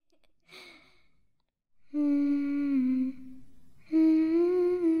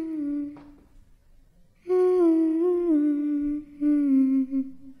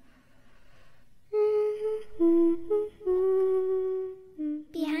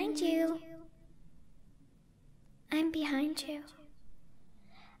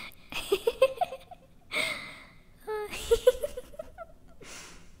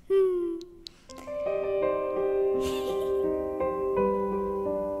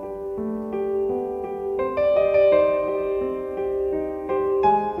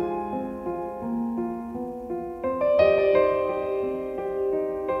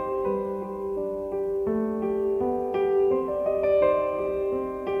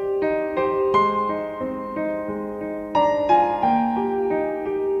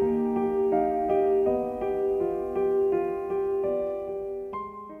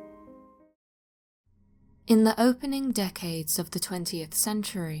In the opening decades of the 20th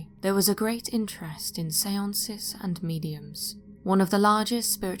century, there was a great interest in seances and mediums. One of the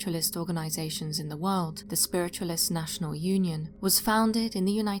largest spiritualist organizations in the world, the Spiritualist National Union, was founded in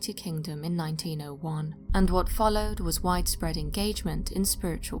the United Kingdom in 1901, and what followed was widespread engagement in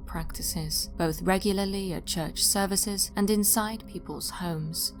spiritual practices, both regularly at church services and inside people's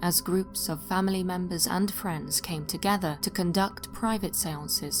homes, as groups of family members and friends came together to conduct private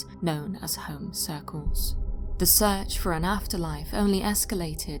seances known as home circles. The search for an afterlife only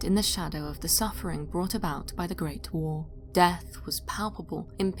escalated in the shadow of the suffering brought about by the Great War. Death was palpable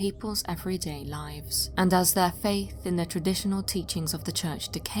in people's everyday lives, and as their faith in the traditional teachings of the church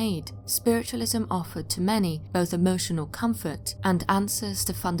decayed, spiritualism offered to many both emotional comfort and answers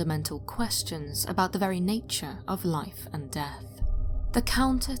to fundamental questions about the very nature of life and death. The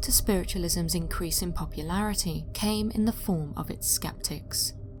counter to spiritualism's increase in popularity came in the form of its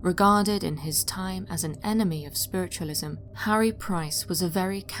skeptics. Regarded in his time as an enemy of spiritualism, Harry Price was a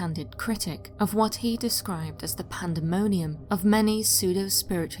very candid critic of what he described as the pandemonium of many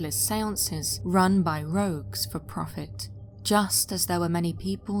pseudo-spiritualist seances run by rogues for profit. Just as there were many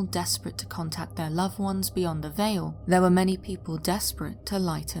people desperate to contact their loved ones beyond the veil, there were many people desperate to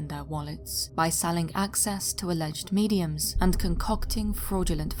lighten their wallets by selling access to alleged mediums and concocting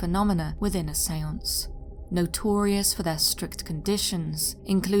fraudulent phenomena within a seance. Notorious for their strict conditions,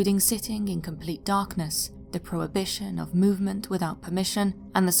 including sitting in complete darkness, the prohibition of movement without permission,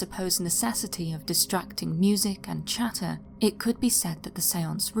 and the supposed necessity of distracting music and chatter, it could be said that the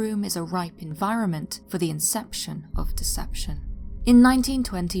seance room is a ripe environment for the inception of deception. In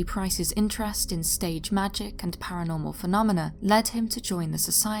 1920, Price's interest in stage magic and paranormal phenomena led him to join the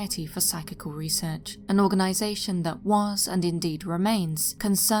Society for Psychical Research, an organization that was, and indeed remains,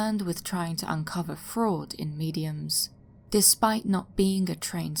 concerned with trying to uncover fraud in mediums. Despite not being a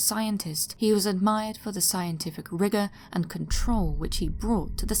trained scientist, he was admired for the scientific rigor and control which he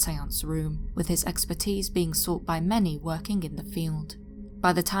brought to the seance room, with his expertise being sought by many working in the field.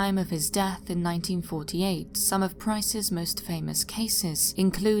 By the time of his death in 1948, some of Price's most famous cases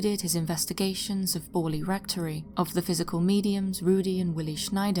included his investigations of Borley Rectory, of the physical mediums Rudy and Willie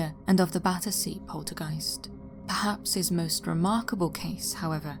Schneider, and of the Battersea poltergeist. Perhaps his most remarkable case,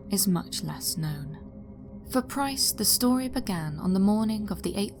 however, is much less known. For Price, the story began on the morning of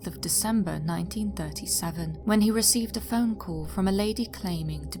the 8th of December 1937, when he received a phone call from a lady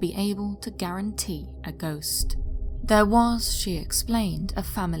claiming to be able to guarantee a ghost. There was, she explained, a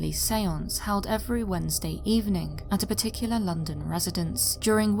family séance held every Wednesday evening at a particular London residence,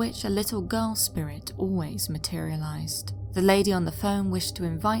 during which a little girl spirit always materialized. The lady on the phone wished to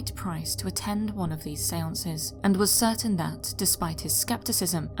invite Price to attend one of these séances, and was certain that, despite his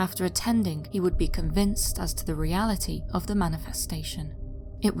skepticism, after attending he would be convinced as to the reality of the manifestation.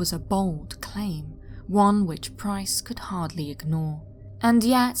 It was a bold claim, one which Price could hardly ignore. And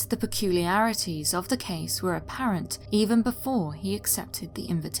yet the peculiarities of the case were apparent even before he accepted the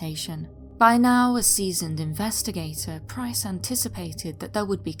invitation. By now a seasoned investigator, Price anticipated that there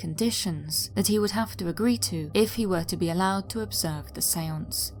would be conditions that he would have to agree to if he were to be allowed to observe the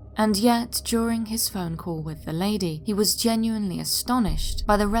séance. And yet, during his phone call with the lady, he was genuinely astonished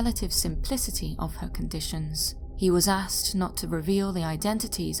by the relative simplicity of her conditions. He was asked not to reveal the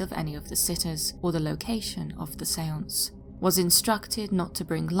identities of any of the sitters or the location of the séance, was instructed not to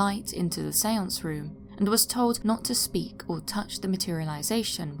bring light into the séance room, and was told not to speak or touch the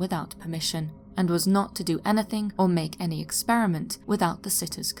materialization without permission, and was not to do anything or make any experiment without the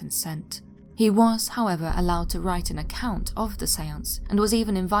sitter's consent. He was, however, allowed to write an account of the séance, and was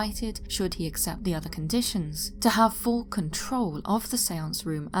even invited, should he accept the other conditions, to have full control of the séance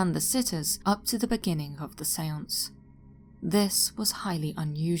room and the sitters up to the beginning of the séance. This was highly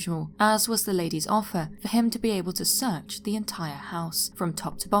unusual, as was the lady's offer for him to be able to search the entire house, from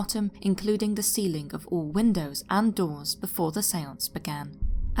top to bottom, including the ceiling of all windows and doors before the séance began.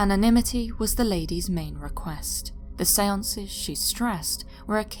 Anonymity was the lady's main request. The séances, she stressed,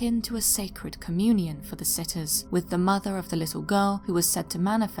 were akin to a sacred communion for the sitters, with the mother of the little girl who was said to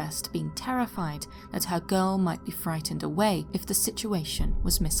manifest being terrified that her girl might be frightened away if the situation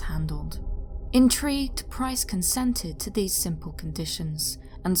was mishandled. Intrigued, Price consented to these simple conditions,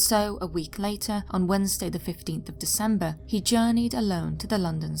 and so a week later, on Wednesday the 15th of December, he journeyed alone to the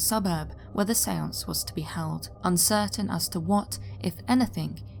London suburb where the séance was to be held, uncertain as to what, if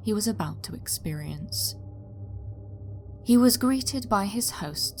anything, he was about to experience. He was greeted by his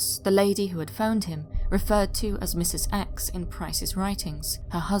hosts, the lady who had phoned him, referred to as Mrs. X in Price's writings,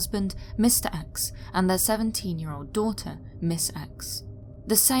 her husband, Mr. X, and their 17-year-old daughter, Miss X.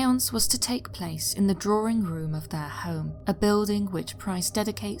 The séance was to take place in the drawing room of their home, a building which Price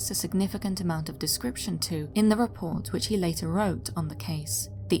dedicates a significant amount of description to in the report which he later wrote on the case.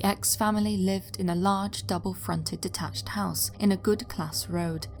 The X family lived in a large double-fronted detached house in a good-class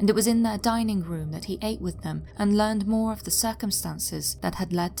road, and it was in their dining room that he ate with them and learned more of the circumstances that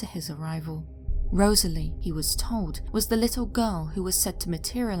had led to his arrival. Rosalie, he was told, was the little girl who was said to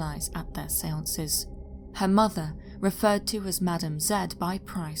materialize at their séances. Her mother, referred to as Madame Z by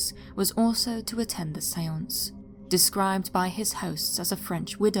Price, was also to attend the séance. Described by his hosts as a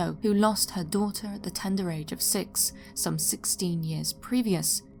French widow who lost her daughter at the tender age of 6, some 16 years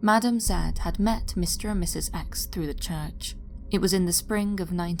previous, Madame Z had met Mr. and Mrs. X through the church. It was in the spring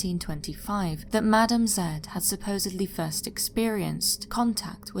of 1925 that Madame Z had supposedly first experienced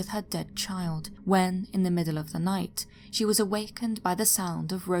contact with her dead child when, in the middle of the night, she was awakened by the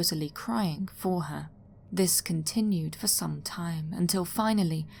sound of Rosalie crying for her. This continued for some time until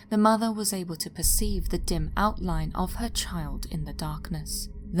finally the mother was able to perceive the dim outline of her child in the darkness.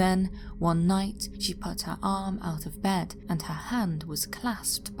 Then, one night, she put her arm out of bed and her hand was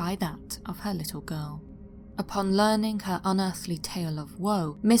clasped by that of her little girl. Upon learning her unearthly tale of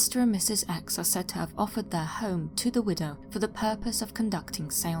woe, Mr. and Mrs. X are said to have offered their home to the widow for the purpose of conducting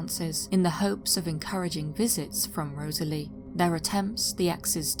séances in the hopes of encouraging visits from Rosalie. Their attempts, the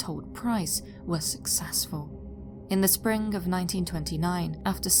X's told Price, were successful. In the spring of 1929,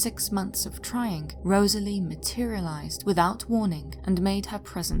 after 6 months of trying, Rosalie materialized without warning and made her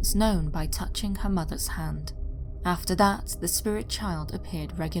presence known by touching her mother's hand. After that, the spirit child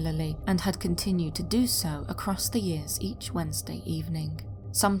appeared regularly and had continued to do so across the years each Wednesday evening.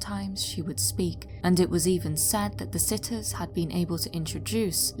 Sometimes she would speak, and it was even said that the sitters had been able to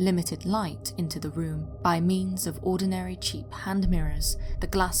introduce limited light into the room by means of ordinary cheap hand mirrors, the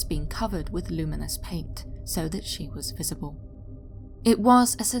glass being covered with luminous paint, so that she was visible. It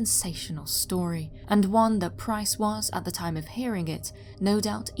was a sensational story, and one that Price was, at the time of hearing it, no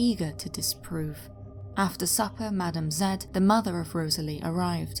doubt eager to disprove. After supper, Madame Z, the mother of Rosalie,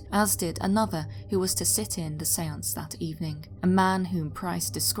 arrived, as did another who was to sit in the séance that evening, a man whom Price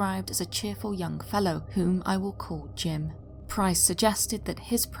described as a cheerful young fellow whom I will call Jim. Price suggested that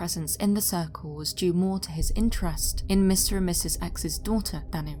his presence in the circle was due more to his interest in Mr. and Mrs. X's daughter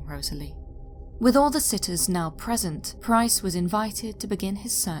than in Rosalie. With all the sitters now present, Price was invited to begin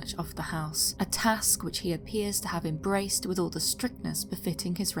his search of the house, a task which he appears to have embraced with all the strictness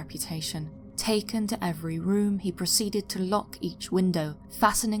befitting his reputation. Taken to every room, he proceeded to lock each window,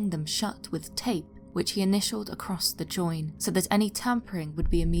 fastening them shut with tape, which he initialed across the join, so that any tampering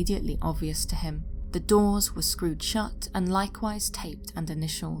would be immediately obvious to him. The doors were screwed shut and likewise taped and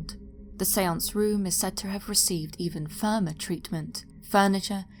initialed. The séance room is said to have received even firmer treatment.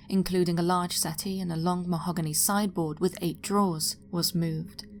 Furniture, including a large settee and a long mahogany sideboard with 8 drawers, was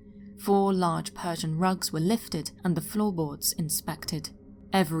moved. 4 large Persian rugs were lifted and the floorboards inspected.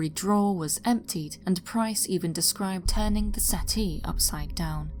 Every drawer was emptied, and Price even described turning the settee upside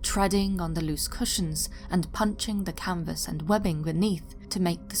down, treading on the loose cushions and punching the canvas and webbing beneath to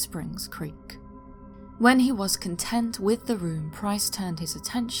make the springs creak. When he was content with the room, Price turned his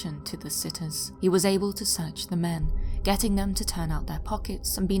attention to the sitters. He was able to search the men, getting them to turn out their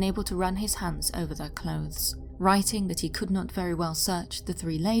pockets and being able to run his hands over their clothes. Writing that he could not very well search the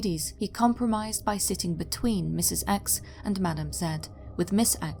 3 ladies, he compromised by sitting between Mrs. X and Madame Z, with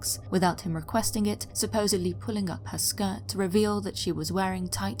Miss X, without him requesting it, supposedly pulling up her skirt to reveal that she was wearing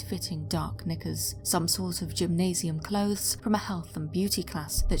tight-fitting dark knickers, some sort of gymnasium clothes from a health and beauty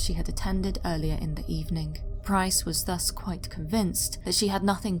class that she had attended earlier in the evening. Price was thus quite convinced that she had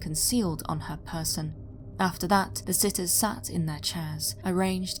nothing concealed on her person. After that, the sitters sat in their chairs,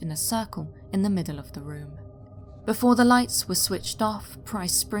 arranged in a circle in the middle of the room. Before the lights were switched off,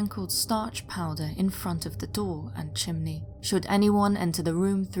 Price sprinkled starch powder in front of the door and chimney. Should anyone enter the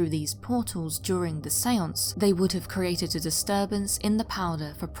room through these portals during the séance, they would have created a disturbance in the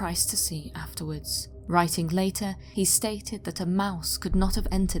powder for Price to see afterwards. Writing later, he stated that a mouse could not have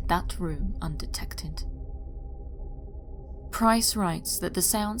entered that room undetected. Price writes that the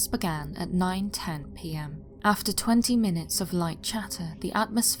séance began at 9:10 p.m. After 20 minutes of light chatter, the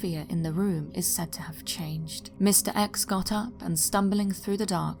atmosphere in the room is said to have changed. Mr. X got up and, stumbling through the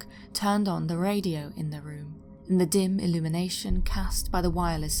dark, turned on the radio in the room. In the dim illumination cast by the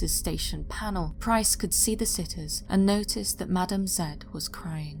wireless's station panel, Price could see the sitters and noticed that Madame Z was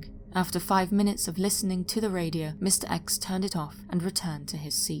crying. After 5 minutes of listening to the radio, Mr. X turned it off and returned to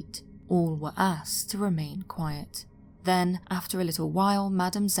his seat. All were asked to remain quiet. Then, after a little while,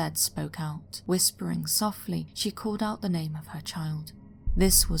 Madame Z spoke out. Whispering softly, she called out the name of her child.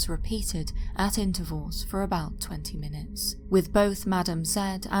 This was repeated at intervals for about 20 minutes, with both Madame Z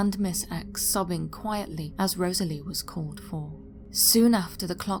and Miss X sobbing quietly as Rosalie was called for. Soon after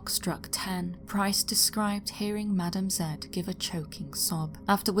the clock struck 10, Price described hearing Madame Z give a choking sob,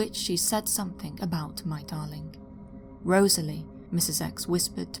 after which she said something about my darling. Rosalie, Mrs. X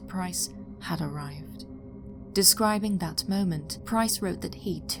whispered to Price, had arrived. Describing that moment, Price wrote that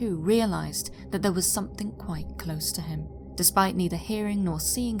he too realized that there was something quite close to him. Despite neither hearing nor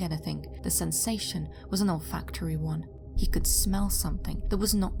seeing anything, the sensation was an olfactory one. He could smell something that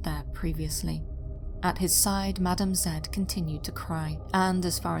was not there previously. At his side, Madame Z continued to cry, and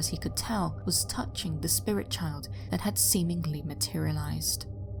as far as he could tell, was touching the spirit child that had seemingly materialized.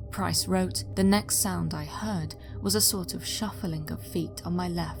 Price wrote, "The next sound I heard was a sort of shuffling of feet on my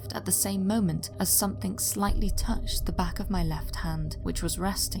left at the same moment as something slightly touched the back of my left hand, which was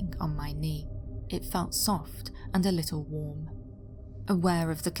resting on my knee. It felt soft and a little warm."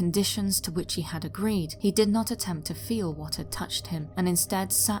 Aware of the conditions to which he had agreed, he did not attempt to feel what had touched him, and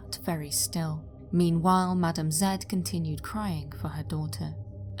instead sat very still. Meanwhile, Madame Z continued crying for her daughter.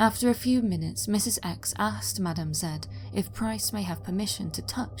 After a few minutes, Mrs. X asked Madame Z if Price may have permission to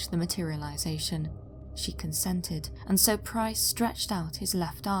touch the materialization. She consented, and so Price stretched out his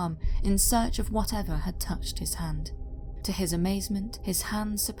left arm in search of whatever had touched his hand. To his amazement, his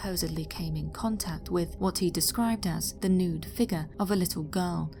hand supposedly came in contact with what he described as the nude figure of a little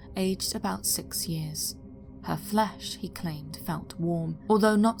girl aged about 6 years. Her flesh, he claimed, felt warm,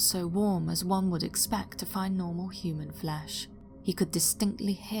 although not so warm as one would expect to find normal human flesh. He could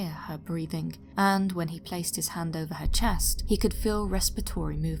distinctly hear her breathing, and when he placed his hand over her chest, he could feel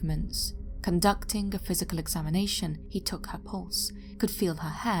respiratory movements. Conducting a physical examination, he took her pulse, could feel her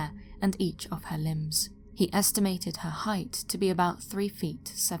hair and each of her limbs. He estimated her height to be about 3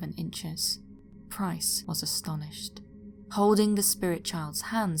 feet 7 inches. Price was astonished. Holding the spirit child's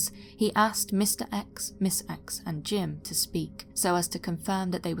hands, he asked Mr. X, Miss X, and Jim to speak, so as to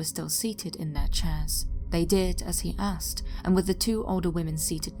confirm that they were still seated in their chairs. They did as he asked, and with the 2 older women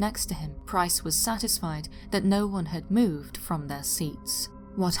seated next to him, Price was satisfied that no one had moved from their seats.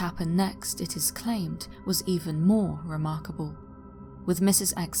 What happened next, it is claimed, was even more remarkable. With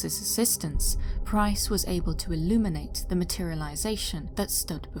Mrs. X's assistance, Price was able to illuminate the materialization that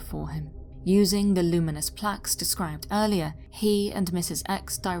stood before him. Using the luminous plaques described earlier, he and Mrs.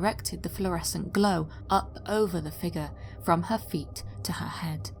 X directed the fluorescent glow up over the figure from her feet to her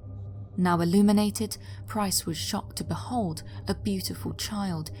head. Now illuminated, Price was shocked to behold a beautiful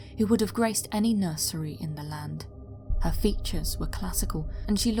child who would have graced any nursery in the land. Her features were classical,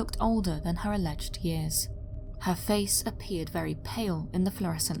 and she looked older than her alleged years. Her face appeared very pale in the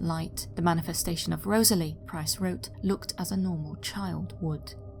fluorescent light. The manifestation of Rosalie, Price wrote, looked as a normal child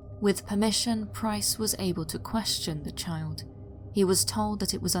would. With permission, Price was able to question the child. He was told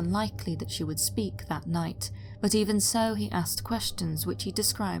that it was unlikely that she would speak that night, but even so he asked questions which he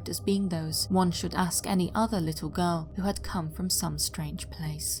described as being those one should ask any other little girl who had come from some strange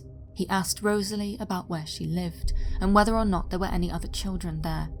place. He asked Rosalie about where she lived, and whether or not there were any other children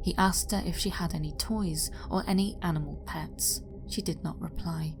there. He asked her if she had any toys or any animal pets. She did not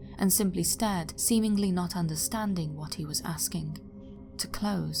reply, and simply stared, seemingly not understanding what he was asking. To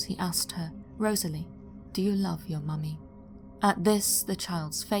close, he asked her, "Rosalie, do you love your mummy?" At this, the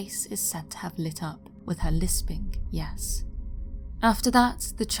child's face is said to have lit up, with her lisping yes. After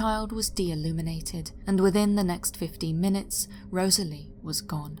that, the child was de-illuminated, and within the next 15 minutes, Rosalie was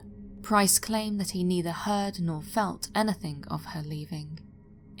gone. Price claimed that he neither heard nor felt anything of her leaving.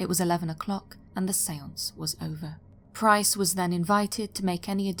 It was 11 o'clock, and the séance was over. Price was then invited to make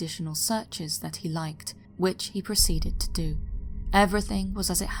any additional searches that he liked, which he proceeded to do. Everything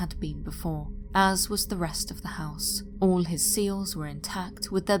was as it had been before, as was the rest of the house. All his seals were intact,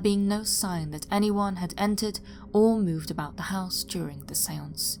 with there being no sign that anyone had entered or moved about the house during the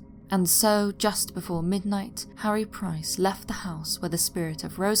séance. And so, just before midnight, Harry Price left the house where the spirit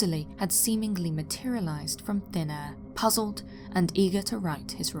of Rosalie had seemingly materialized from thin air, puzzled and eager to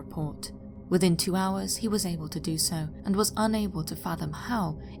write his report. Within 2 hours, he was able to do so, and was unable to fathom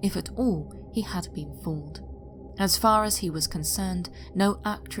how, if at all, he had been fooled. As far as he was concerned, no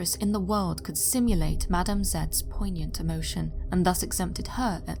actress in the world could simulate Madame Z's poignant emotion, and thus exempted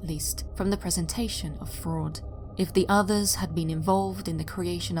her, at least, from the presentation of fraud. If the others had been involved in the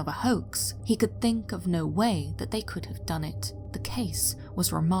creation of a hoax, he could think of no way that they could have done it. The case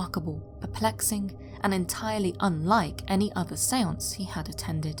was remarkable, perplexing, and entirely unlike any other séance he had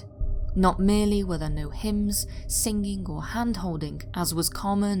attended. Not merely were there no hymns, singing, or hand-holding, as was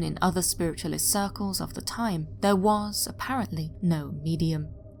common in other spiritualist circles of the time, there was, apparently, no medium.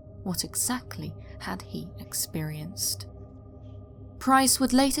 What exactly had he experienced? Price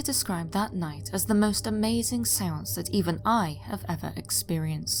would later describe that night as the most amazing seance that even I have ever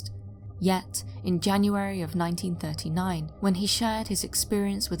experienced. Yet, in January of 1939, when he shared his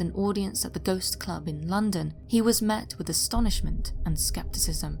experience with an audience at the Ghost Club in London, he was met with astonishment and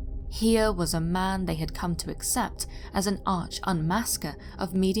skepticism. Here was a man they had come to accept as an arch unmasker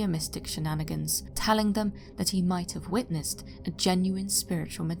of mediumistic shenanigans, telling them that he might have witnessed a genuine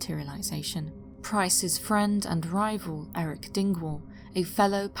spiritual materialization. Price's friend and rival, Eric Dingwall, a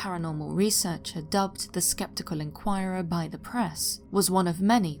fellow paranormal researcher dubbed the Skeptical Inquirer by the press, was one of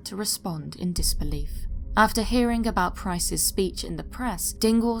many to respond in disbelief. After hearing about Price's speech in the press,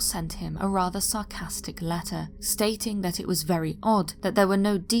 Dingwall sent him a rather sarcastic letter, stating that it was very odd that there were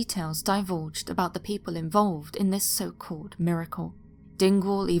no details divulged about the people involved in this so-called miracle.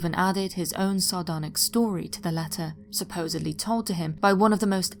 Dingwall even added his own sardonic story to the letter, supposedly told to him by one of the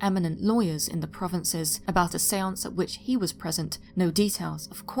most eminent lawyers in the provinces, about a seance at which he was present, no details,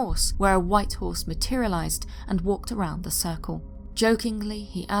 of course, where a white horse materialized and walked around the circle. Jokingly,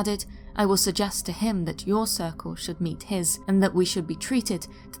 he added, "I will suggest to him that your circle should meet his, and that we should be treated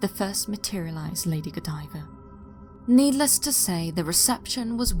to the first materialized Lady Godiva." Needless to say, the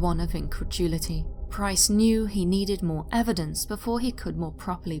reception was one of incredulity. Price knew he needed more evidence before he could more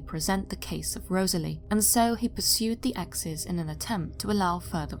properly present the case of Rosalie, and so he pursued the X's in an attempt to allow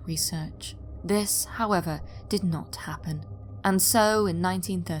further research. This, however, did not happen. And so, in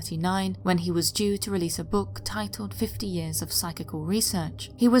 1939, when he was due to release a book titled 50 Years of Psychical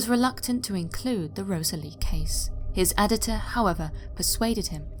Research, he was reluctant to include the Rosalie case. His editor, however, persuaded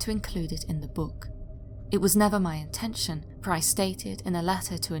him to include it in the book. "It was never my intention," Price stated in a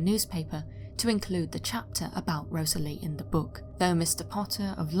letter to a newspaper, "to include the chapter about Rosalie in the book, though Mr.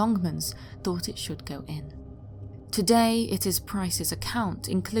 Potter of Longmans thought it should go in." Today, it is Price's account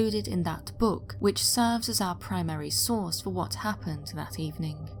included in that book which serves as our primary source for what happened that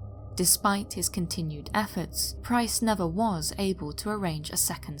evening. Despite his continued efforts, Price never was able to arrange a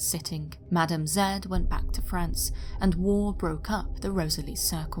second sitting. Madame Z went back to France, and war broke up the Rosalie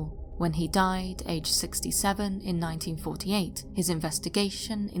Circle. When he died, aged 67, in 1948, his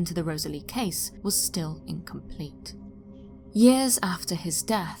investigation into the Rosalie case was still incomplete. Years after his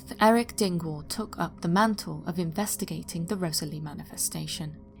death, Eric Dingwall took up the mantle of investigating the Rosalie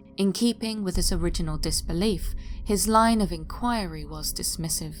manifestation. In keeping with his original disbelief, his line of inquiry was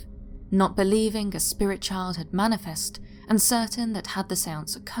dismissive. Not believing a spirit child had manifest, and certain that had the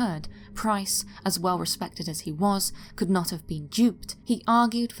seance occurred, Price, as well respected as he was, could not have been duped, he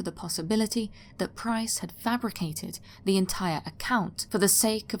argued for the possibility that Price had fabricated the entire account for the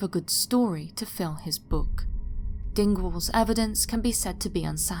sake of a good story to fill his book. Dingwall's evidence can be said to be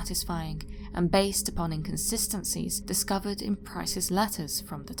unsatisfying and based upon inconsistencies discovered in Price's letters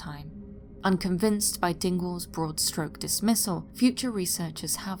from the time. Unconvinced by Dingwall's broad-stroke dismissal, future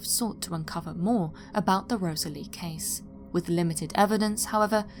researchers have sought to uncover more about the Rosalie case. With limited evidence,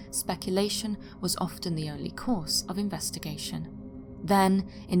 however, speculation was often the only course of investigation. Then,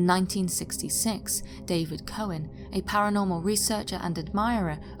 in 1966, David Cohen, a paranormal researcher and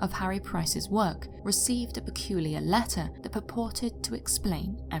admirer of Harry Price's work, received a peculiar letter that purported to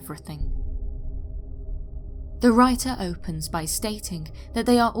explain everything. The writer opens by stating that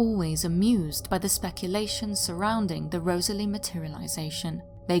they are always amused by the speculation surrounding the Rosalie materialization.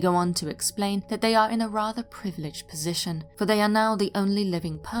 They go on to explain that they are in a rather privileged position, for they are now the only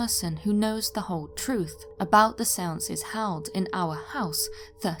living person who knows the whole truth about the seances held in our house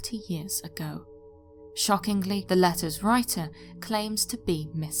 30 years ago. Shockingly, the letter's writer claims to be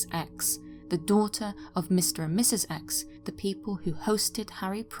Miss X, the daughter of Mr. and Mrs. X, the people who hosted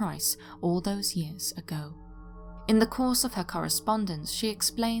Harry Price all those years ago. In the course of her correspondence, she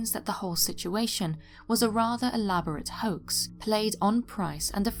explains that the whole situation was a rather elaborate hoax played on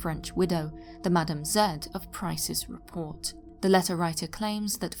Price and a French widow, the Madame Z of Price's report. The letter writer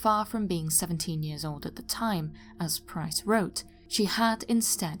claims that far from being 17 years old at the time, as Price wrote, she had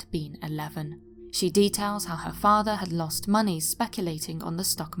instead been 11. She details how her father had lost money speculating on the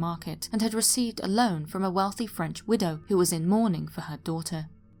stock market and had received a loan from a wealthy French widow who was in mourning for her daughter.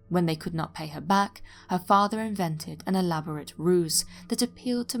 When they could not pay her back, her father invented an elaborate ruse that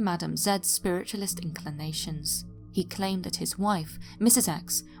appealed to Madame Z's spiritualist inclinations. He claimed that his wife, Mrs.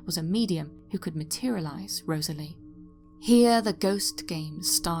 X, was a medium who could materialize Rosalie. Here the ghost game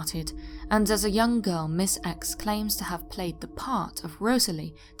started, and as a young girl, Miss X claims to have played the part of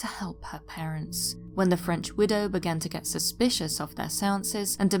Rosalie to help her parents. When the French widow began to get suspicious of their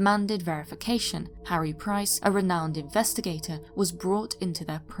seances and demanded verification, Harry Price, a renowned investigator, was brought into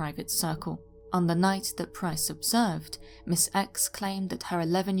their private circle. On the night that Price observed, Miss X claimed that her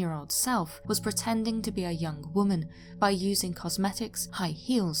 11-year-old self was pretending to be a young woman by using cosmetics, high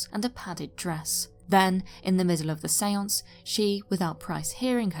heels, and a padded dress. Then, in the middle of the seance, she, without Price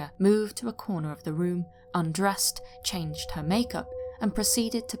hearing her, moved to a corner of the room, undressed, changed her makeup, and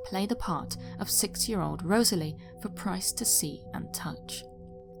proceeded to play the part of 6-year-old Rosalie for Price to see and touch.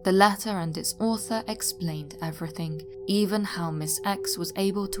 The letter and its author explained everything, even how Miss X was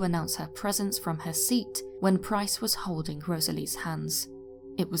able to announce her presence from her seat when Price was holding Rosalie's hands.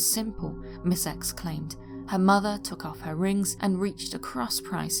 It was simple, Miss X claimed. Her mother took off her rings and reached across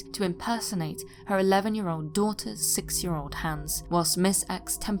Price to impersonate her 11-year-old daughter's 6-year-old hands, whilst Miss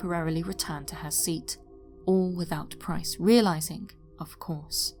X temporarily returned to her seat. All without Price realizing, of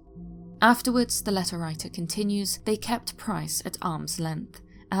course. Afterwards, the letter writer continues, they kept Price at arm's length.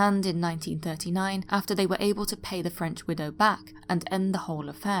 And in 1939, after they were able to pay the French widow back and end the whole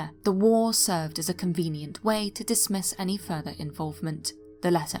affair, the war served as a convenient way to dismiss any further involvement. The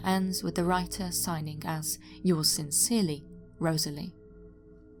letter ends with the writer signing as, yours sincerely, Rosalie.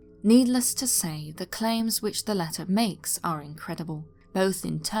 Needless to say, the claims which the letter makes are incredible, both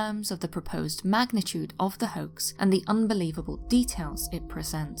in terms of the proposed magnitude of the hoax and the unbelievable details it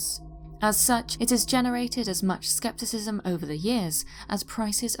presents. As such, it has generated as much skepticism over the years as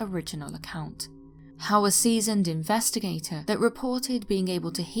Price's original account. How a seasoned investigator that reported being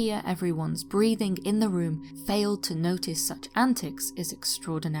able to hear everyone's breathing in the room failed to notice such antics is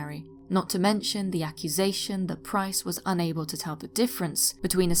extraordinary. Not to mention the accusation that Price was unable to tell the difference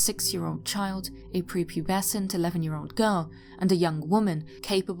between a 6-year-old child, a prepubescent 11-year-old girl, and a young woman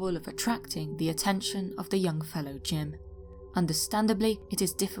capable of attracting the attention of the young fellow Jim. Understandably, it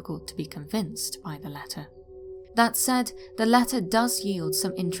is difficult to be convinced by the letter. That said, the letter does yield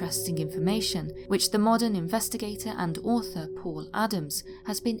some interesting information, which the modern investigator and author Paul Adams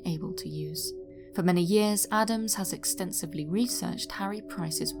has been able to use. For many years, Adams has extensively researched Harry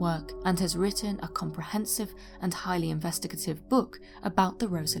Price's work and has written a comprehensive and highly investigative book about the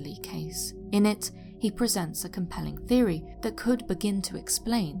Rosalie case. In it, he presents a compelling theory that could begin to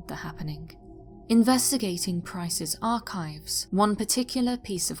explain the happening. Investigating Price's archives, one particular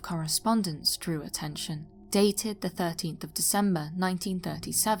piece of correspondence drew attention. Dated the 13th of December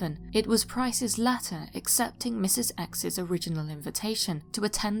 1937, it was Price's letter accepting Mrs. X's original invitation to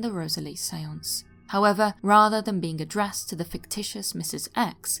attend the Rosalie séance. However, rather than being addressed to the fictitious Mrs.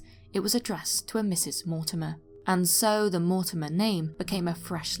 X, it was addressed to a Mrs. Mortimer. And so the Mortimer name became a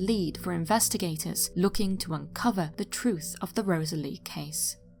fresh lead for investigators looking to uncover the truth of the Rosalie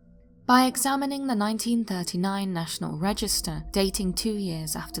case. By examining the 1939 National Register, dating 2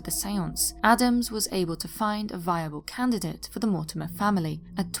 years after the séance, Adams was able to find a viable candidate for the Mortimer family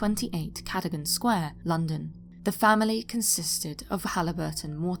at 28 Cadogan Square, London. The family consisted of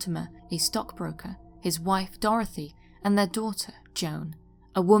Halliburton Mortimer, a stockbroker, his wife Dorothy, and their daughter Joan,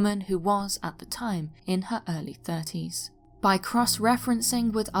 a woman who was, at the time, in her early 30s. By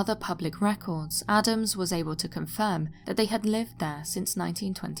cross-referencing with other public records, Adams was able to confirm that they had lived there since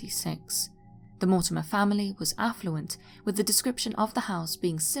 1926. The Mortimer family was affluent, with the description of the house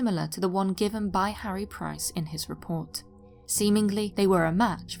being similar to the one given by Harry Price in his report. Seemingly, they were a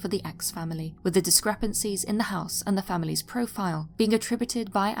match for the X family, with the discrepancies in the house and the family's profile being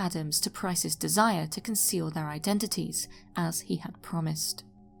attributed by Adams to Price's desire to conceal their identities, as he had promised.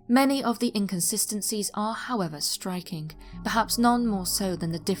 Many of the inconsistencies are, however, striking, perhaps none more so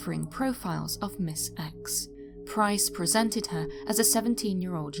than the differing profiles of Miss X. Price presented her as a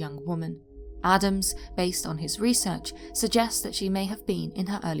 17-year-old young woman. Adams, based on his research, suggests that she may have been in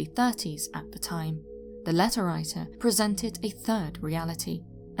her early 30s at the time. The letter writer presented a third reality,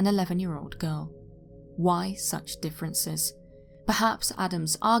 an 11-year-old girl. Why such differences? Perhaps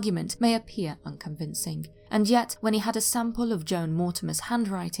Adams' argument may appear unconvincing, and yet when he had a sample of Joan Mortimer's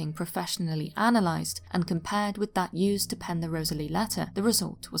handwriting professionally analysed and compared with that used to pen the Rosalie letter, the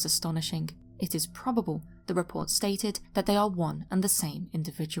result was astonishing. It is probable, the report stated, that they are one and the same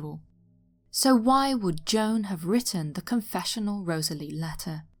individual. So why would Joan have written the confessional Rosalie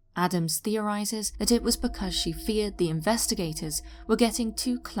letter? Adams theorizes that it was because she feared the investigators were getting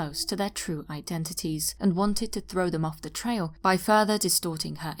too close to their true identities and wanted to throw them off the trail by further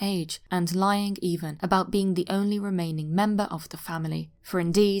distorting her age and lying even about being the only remaining member of the family, for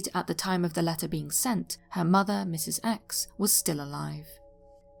indeed, at the time of the letter being sent, her mother, Mrs. X, was still alive.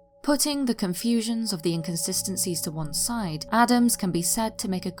 Putting the confusions of the inconsistencies to one side, Adams can be said to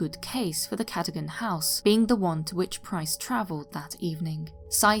make a good case for the Cadogan house being the one to which Price travelled that evening.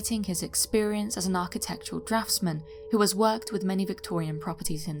 Citing his experience as an architectural draftsman who has worked with many Victorian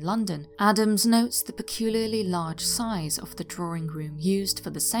properties in London, Adams notes the peculiarly large size of the drawing room used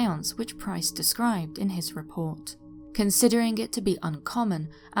for the séance which Price described in his report. Considering it to be uncommon,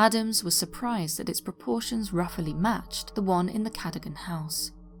 Adams was surprised that its proportions roughly matched the one in the Cadogan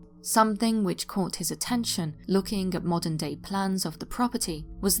house. Something which caught his attention, looking at modern-day plans of the property,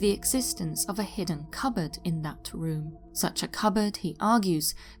 was the existence of a hidden cupboard in that room. Such a cupboard, he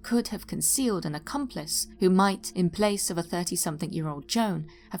argues, could have concealed an accomplice who might, in place of a 30-something-year-old Joan,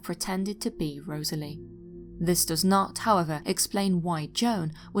 have pretended to be Rosalie. This does not, however, explain why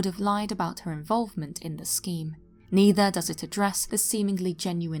Joan would have lied about her involvement in the scheme. Neither does it address the seemingly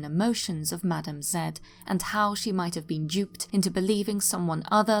genuine emotions of Madame Z and how she might have been duped into believing someone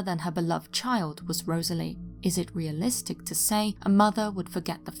other than her beloved child was Rosalie. Is it realistic to say a mother would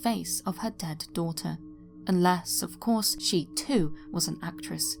forget the face of her dead daughter? Unless, of course, she too was an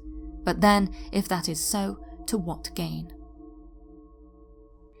actress. But then, if that is so, to what gain?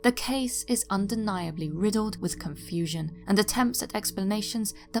 The case is undeniably riddled with confusion and attempts at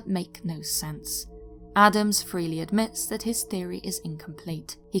explanations that make no sense. Adams freely admits that his theory is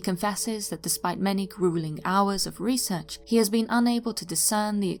incomplete. He confesses that despite many grueling hours of research, he has been unable to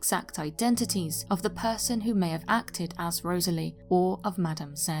discern the exact identities of the person who may have acted as Rosalie or of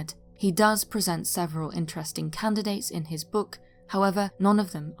Madame Z. He does present several interesting candidates in his book, however, none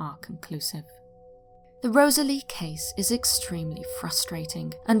of them are conclusive. The Rosalie case is extremely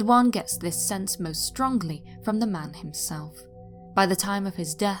frustrating, and one gets this sense most strongly from the man himself. By the time of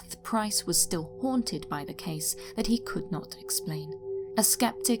his death, Price was still haunted by the case that he could not explain. A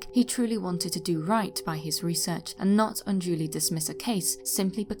skeptic, he truly wanted to do right by his research and not unduly dismiss a case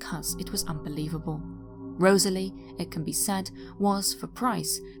simply because it was unbelievable. Rosalie, it can be said, was, for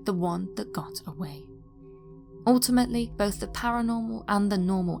Price, the one that got away. Ultimately, both the paranormal and the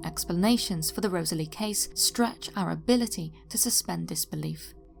normal explanations for the Rosalie case stretch our ability to suspend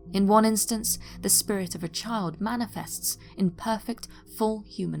disbelief. In one instance, the spirit of a child manifests in perfect, full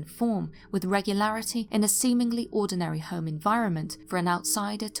human form with regularity in a seemingly ordinary home environment for an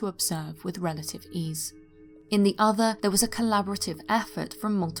outsider to observe with relative ease. In the other, there was a collaborative effort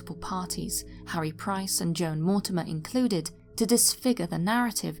from multiple parties, Harry Price and Joan Mortimer included, to disfigure the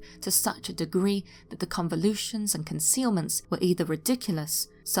narrative to such a degree that the convolutions and concealments were either ridiculous,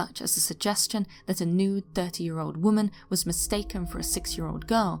 such as the suggestion that a nude 30-year-old woman was mistaken for a 6-year-old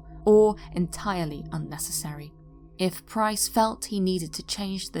girl, or entirely unnecessary. If Price felt he needed to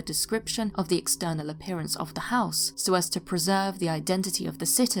change the description of the external appearance of the house so as to preserve the identity of the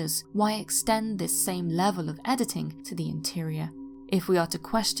sitters, why extend this same level of editing to the interior? If we are to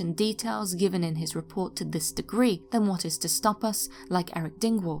question details given in his report to this degree, then what is to stop us, like Eric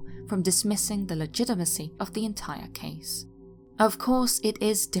Dingwall, from dismissing the legitimacy of the entire case? Of course, it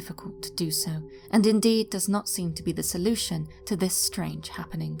is difficult to do so, and indeed does not seem to be the solution to this strange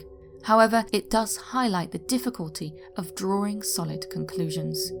happening. However, it does highlight the difficulty of drawing solid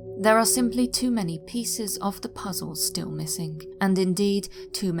conclusions. There are simply too many pieces of the puzzle still missing, and indeed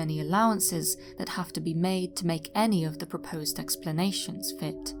too many allowances that have to be made to make any of the proposed explanations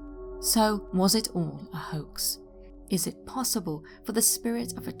fit. So, was it all a hoax? Is it possible for the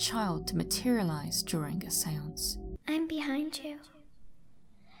spirit of a child to materialize during a séance? I'm behind you.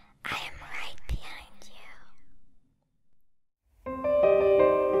 I am